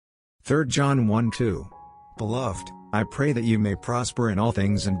3 John 1:2. Beloved, I pray that you may prosper in all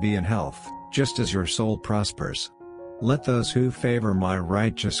things and be in health, just as your soul prospers. Let those who favor my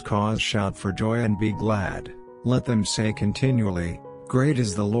righteous cause shout for joy and be glad. Let them say continually, Great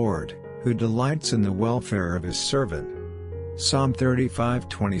is the Lord, who delights in the welfare of his servant. Psalm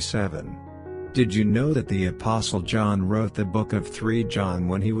 35:27. Did you know that the Apostle John wrote the book of 3 John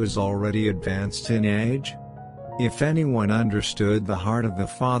when he was already advanced in age? If anyone understood the heart of the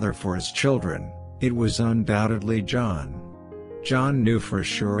Father for his children, it was undoubtedly John. John knew for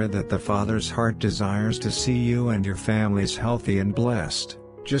sure that the Father's heart desires to see you and your families healthy and blessed,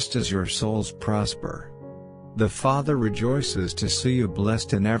 just as your souls prosper. The Father rejoices to see you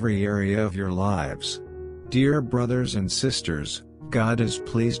blessed in every area of your lives. Dear brothers and sisters, God is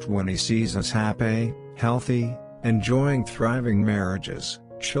pleased when He sees us happy, healthy, enjoying thriving marriages,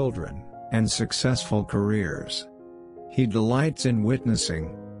 children, and successful careers. He delights in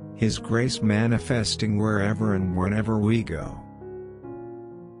witnessing His grace manifesting wherever and whenever we go.